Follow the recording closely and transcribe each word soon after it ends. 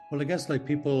Well, I guess like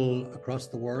people across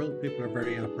the world, people are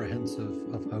very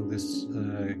apprehensive of how this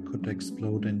could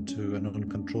explode into an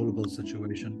uncontrollable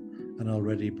situation. And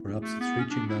already perhaps it's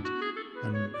reaching that.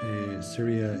 And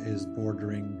Syria is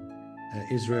bordering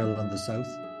Israel on the south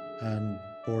and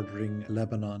bordering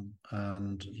Lebanon.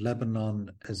 And Lebanon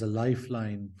is a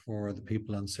lifeline for the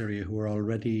people in Syria who are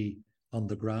already on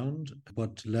the ground.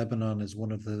 But Lebanon is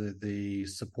one of the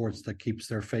supports that keeps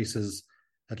their faces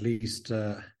at least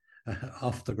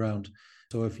off the ground.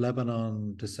 So if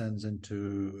Lebanon descends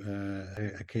into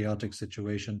a chaotic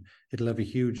situation, it'll have a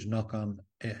huge knock-on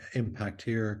impact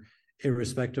here,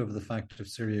 irrespective of the fact if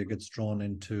Syria gets drawn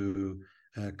into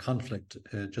conflict.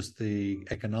 Just the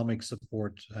economic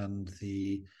support and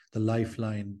the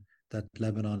lifeline that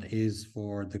Lebanon is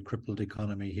for the crippled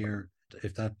economy here.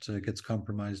 If that gets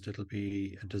compromised, it'll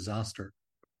be a disaster.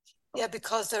 Yeah,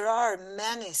 because there are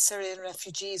many Syrian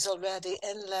refugees already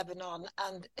in Lebanon,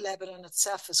 and Lebanon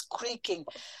itself is creaking.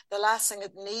 The last thing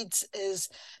it needs is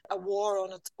a war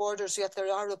on its borders, yet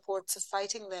there are reports of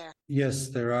fighting there. Yes,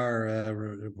 there are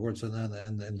reports of that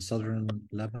in southern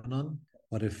Lebanon.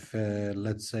 But if,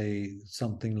 let's say,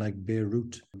 something like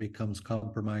Beirut becomes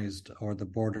compromised or the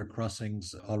border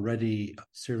crossings, already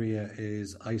Syria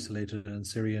is isolated and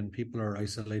Syrian people are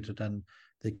isolated and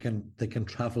they can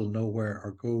travel nowhere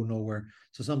or go nowhere.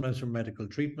 So sometimes for medical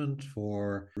treatment,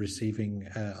 for receiving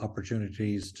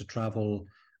opportunities to travel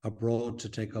abroad, to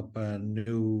take up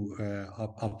new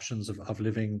options of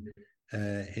living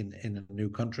in a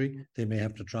new country, they may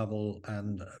have to travel,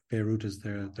 and Beirut is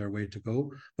their way to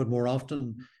go. But more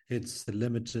often, it's the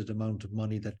limited amount of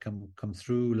money that can come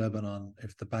through Lebanon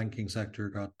if the banking sector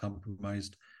got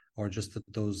compromised, or just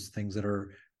those things that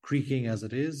are creaking as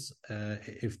it is.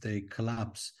 If they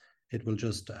collapse, it will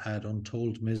just add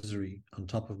untold misery on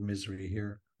top of misery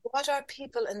here. What are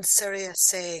people in Syria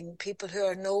saying? People who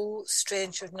are no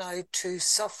stranger now to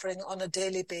suffering on a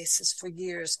daily basis for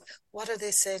years. What are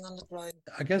they saying on the ground?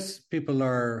 I guess people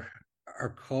are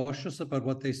cautious about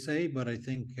what they say, but I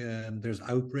think there's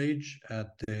outrage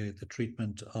at the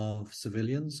treatment of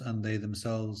civilians, and they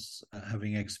themselves,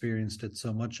 having experienced it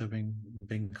so much, having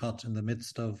been caught in the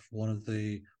midst of one of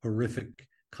the horrific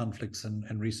conflicts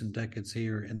in recent decades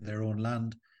here in their own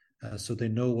land. So they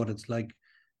know what it's like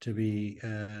to be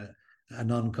a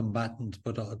non-combatant,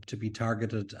 but to be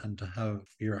targeted and to have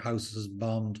your houses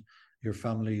bombed, your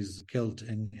families killed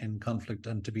in conflict,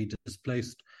 and to be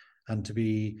displaced, and to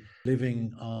be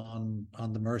living on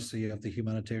the mercy of the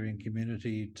humanitarian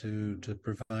community to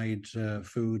provide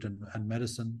food and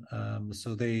medicine.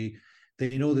 So they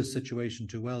know this situation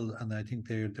too well, and I think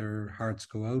their hearts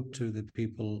go out to the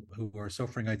people who are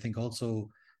suffering. I think also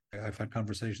I've had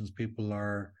conversations. People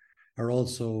are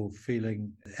also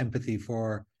feeling empathy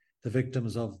for the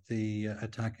victims of the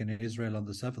attack in Israel on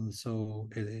the 7th. So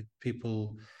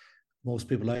most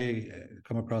people I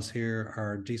come across here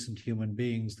are decent human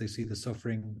beings. They see the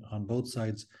suffering on both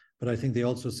sides, but I think they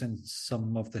also sense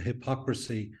some of the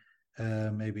hypocrisy,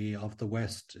 maybe of the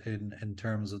West in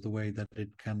terms of the way that it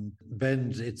can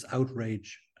bend its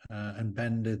outrage and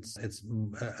bend its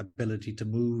ability to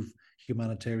move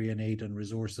humanitarian aid and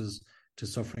resources to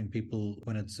suffering people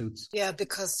when it suits. Yeah,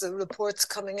 because the reports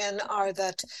coming in are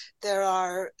that there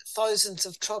are thousands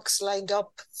of trucks lined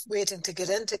up waiting to get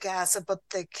into Gaza, but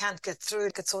they can't get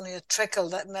through. It's only a trickle.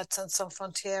 That Médecins Sans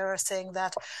Frontières are saying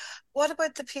that. What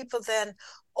about the people then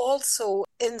also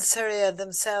in Syria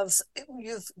themselves?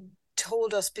 You've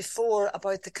told us before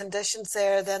about the conditions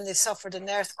there. Then they suffered an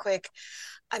earthquake.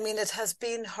 I mean, it has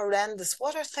been horrendous.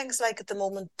 What are things like at the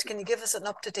moment? Can you give us an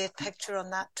up-to-date picture on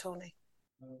that, Tony?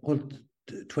 Well,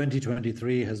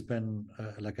 2023 has been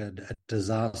like a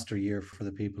disaster year for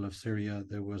the people of Syria.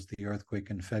 There was the earthquake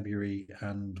in February,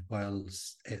 and while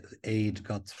aid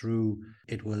got through,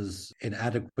 it was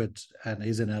inadequate and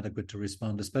is inadequate to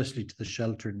respond, especially to the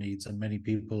shelter needs. And many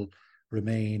people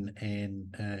remain in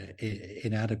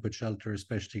inadequate shelter,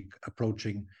 especially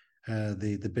approaching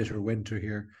the bitter winter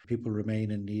here. People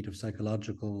remain in need of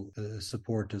psychological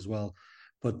support as well.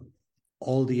 But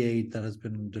all the aid that has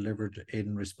been delivered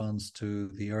in response to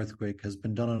the earthquake has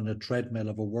been done on a treadmill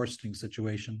of a worsening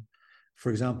situation.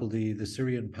 For example, the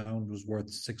Syrian pound was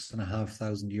worth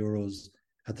 €6,500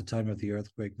 at the time of the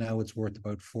earthquake. Now it's worth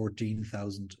about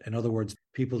 14,000. In other words,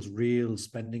 people's real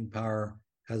spending power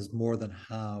has more than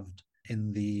halved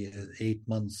in the 8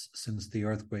 months since the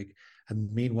earthquake.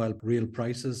 And meanwhile, real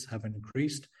prices have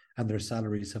increased and their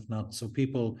salaries have not. So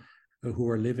people who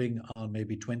are living on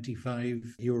maybe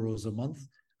 €25 a month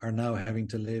are now having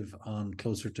to live on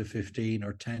closer to 15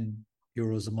 or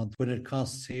 €10 a month, when it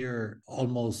costs here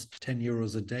almost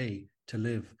 €10 a day to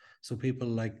live. So people,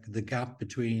 like, the gap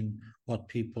between what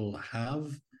people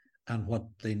have and what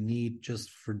they need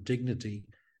just for dignity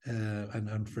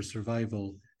and for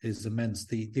survival is immense.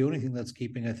 The only thing that's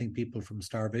keeping, I think, people from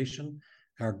starvation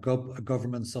are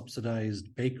government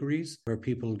subsidized bakeries where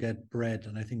people get bread.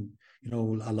 And I think, a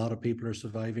lot of people are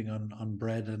surviving on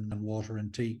bread and water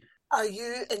and tea. Are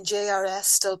you in JRS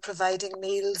still providing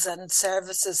meals and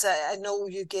services? I know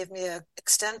you gave me an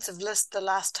extensive list the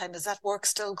last time. Is that work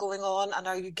still going on, and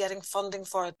are you getting funding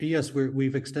for it? Yes,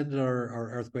 we've extended our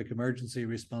earthquake emergency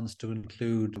response to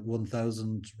include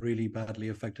 1,000 really badly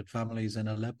affected families in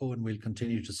Aleppo, and we'll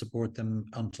continue to support them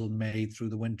until May through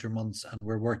the winter months. And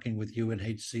we're working with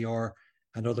UNHCR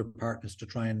and other partners to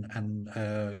try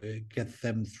and get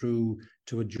them through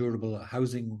to a durable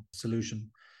housing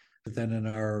solution. But then in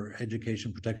our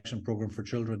education protection program for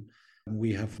children,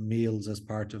 we have meals as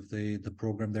part of the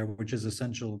program there, which is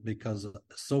essential because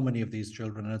so many of these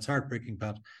children, and it's heartbreaking,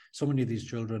 Pat, so many of these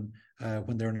children,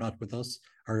 when they're not with us,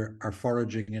 are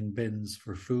foraging in bins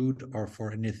for food or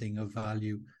for anything of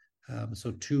value.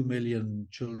 So 2 million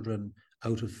children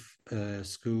out of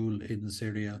school in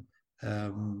Syria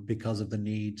because of the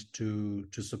need to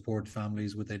support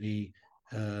families with any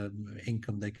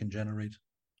income they can generate.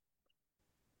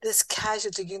 This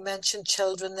casualty, you mentioned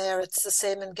children there, it's the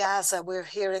same in Gaza. We're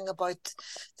hearing about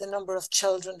the number of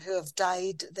children who have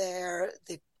died there.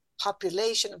 The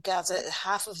population of Gaza,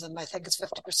 half of them, I think it's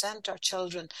 50%, are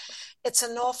children. It's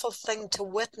an awful thing to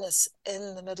witness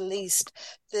in the Middle East,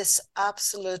 this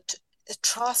absolute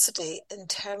atrocity in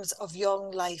terms of young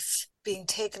life being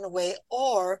taken away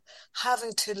or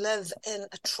having to live in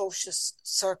atrocious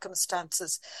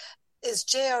circumstances. Is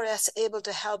JRS able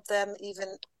to help them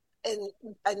even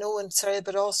I know in Syria,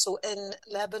 but also in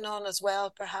Lebanon as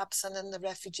well, perhaps, and in the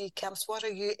refugee camps? What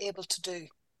are you able to do?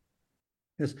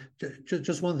 Yes,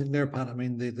 just one thing there, Pat. I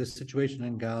mean, the situation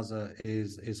in Gaza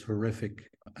is horrific,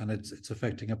 and it's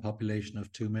affecting a population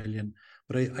of 2 million.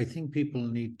 But I think people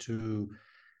need to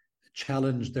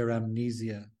challenge their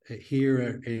amnesia.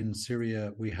 Here in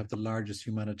Syria, we have the largest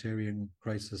humanitarian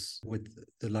crisis with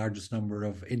the largest number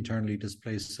of internally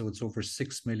displaced. So it's over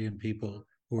 6 million people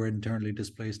who are internally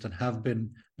displaced and have been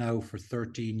now for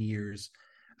 13 years.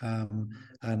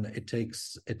 And it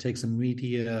takes a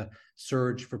media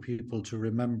surge for people to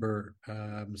remember.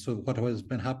 So what has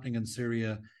been happening in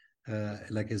Syria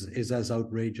is as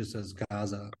outrageous as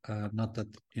Gaza. Not that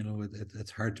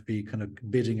it's hard to be kind of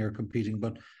bidding or competing,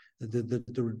 but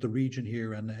the region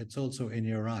here, and it's also in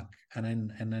Iraq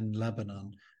and in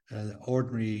Lebanon,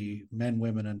 ordinary men,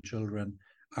 women, and children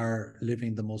are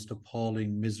living the most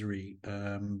appalling misery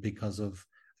because of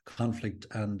conflict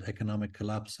and economic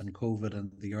collapse and COVID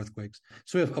and the earthquakes.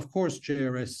 So, of course,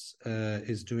 JRS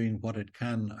is doing what it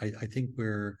can. I think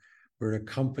we're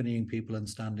accompanying people and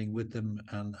standing with them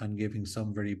and giving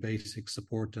some very basic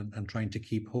support and trying to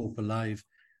keep hope alive.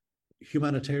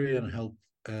 Humanitarian help,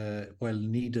 while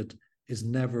needed, is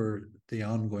never the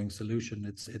ongoing solution.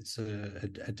 It's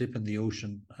a dip in the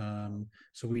ocean.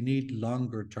 So we need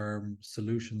longer term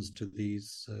solutions to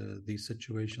these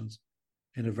situations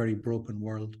in a very broken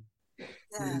world.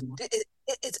 Yeah,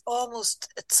 it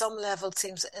almost at some level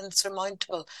seems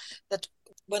insurmountable that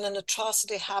when an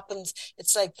atrocity happens,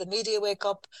 it's like the media wake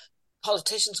up,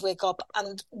 politicians wake up,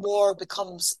 and war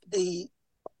becomes the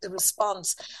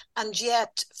response. And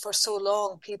yet, for so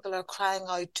long, people are crying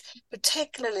out,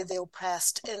 particularly the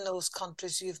oppressed in those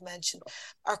countries you've mentioned,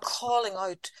 are calling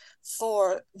out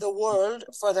for the world,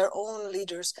 for their own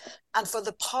leaders, and for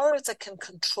the powers that can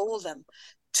control them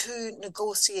to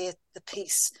negotiate the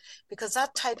peace. Because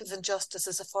that type of injustice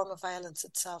is a form of violence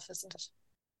itself, isn't it?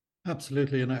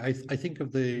 Absolutely. And I think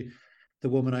of the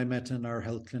woman I met in our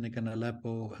health clinic in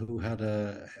Aleppo who had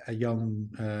a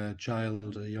young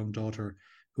child, a young daughter,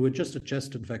 who had just a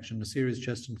chest infection, a serious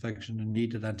chest infection, and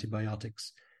needed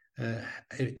antibiotics.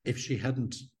 If she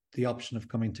hadn't the option of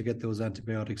coming to get those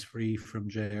antibiotics free from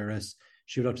JRS,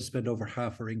 she would have to spend over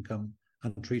half her income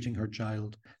on treating her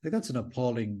child. That's an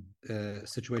appalling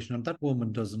situation. And that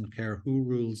woman doesn't care who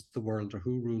rules the world or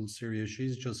who rules Syria.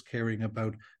 She's just caring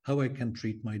about how I can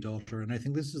treat my daughter. And I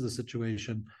think this is the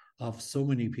situation of so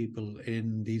many people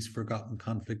in these forgotten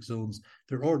conflict zones.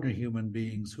 They're ordinary human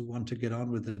beings who want to get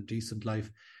on with a decent life.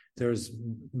 There's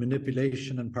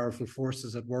manipulation and powerful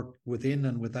forces at work within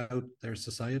and without their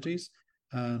societies.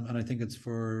 And I think it's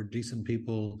for decent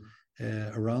people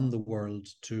around the world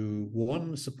to,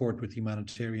 one, support with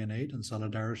humanitarian aid and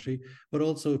solidarity, but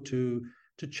also to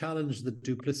challenge the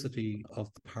duplicity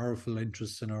of the powerful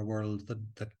interests in our world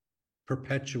that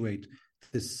perpetuate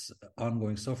this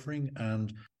ongoing suffering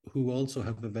and who also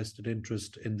have a vested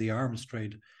interest in the arms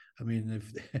trade. I mean,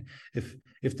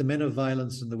 if the men of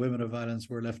violence and the women of violence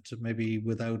were left maybe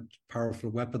without powerful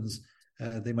weapons,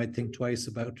 they might think twice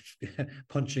about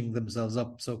punching themselves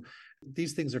up. So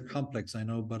these things are complex, I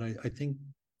know, but I think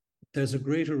there's a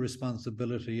greater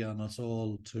responsibility on us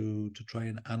all to try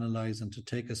and analyze and to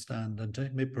take a stand and to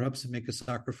maybe perhaps make a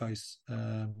sacrifice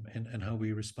in how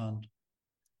we respond.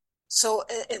 So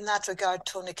in that regard,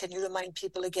 Tony, can you remind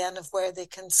people again of where they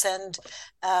can send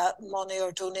money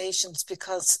or donations,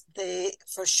 because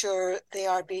for sure they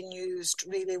are being used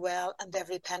really well and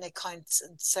every penny counts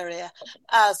in Syria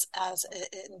as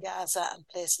in Gaza and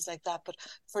places like that. But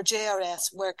for JRS,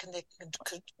 where can they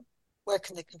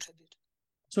contribute?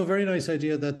 So a very nice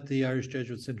idea that the Irish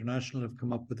Jesuits International have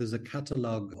come up with is a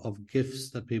catalogue of gifts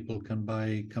that people can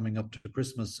buy coming up to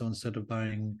Christmas. So instead of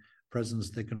buying presents,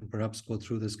 they can perhaps go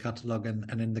through this catalogue, and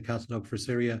in the catalogue for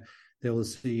Syria, they will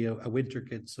see a winter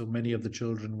kit. So many of the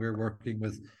children we're working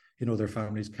with, their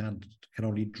families can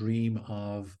only dream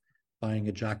of buying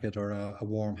a jacket or a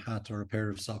warm hat or a pair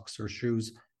of socks or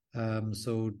shoes.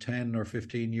 So 10 or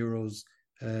 15 euros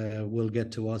will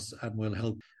get to us and will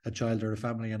help a child or a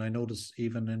family. And I notice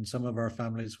even in some of our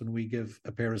families, when we give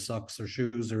a pair of socks or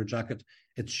shoes or a jacket,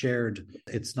 it's shared.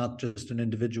 It's not just an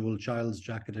individual child's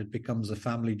jacket. It becomes a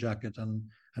family jacket, and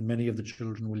many of the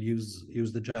children will use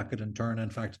the jacket in turn. In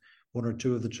fact, one or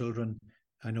two of the children,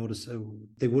 I notice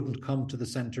they wouldn't come to the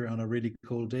centre on a really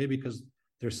cold day because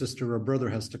their sister or brother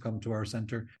has to come to our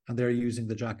centre, and they're using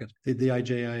the jacket. The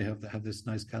IJI have this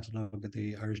nice catalogue at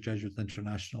the Irish Jesuits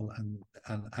International,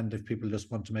 and if people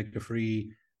just want to make a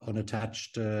free,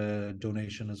 unattached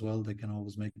donation as well, they can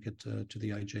always make it to the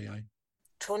IJI.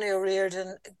 Tony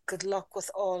O'Riordan, good luck with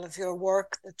all of your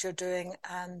work that you're doing.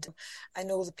 And I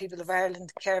know the people of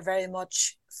Ireland care very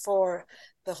much for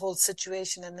the whole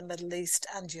situation in the Middle East,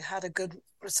 and you had a good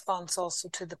response also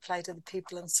to the plight of the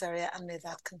people in Syria, and may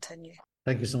that continue.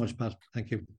 Thank you so much, Pat. Thank you.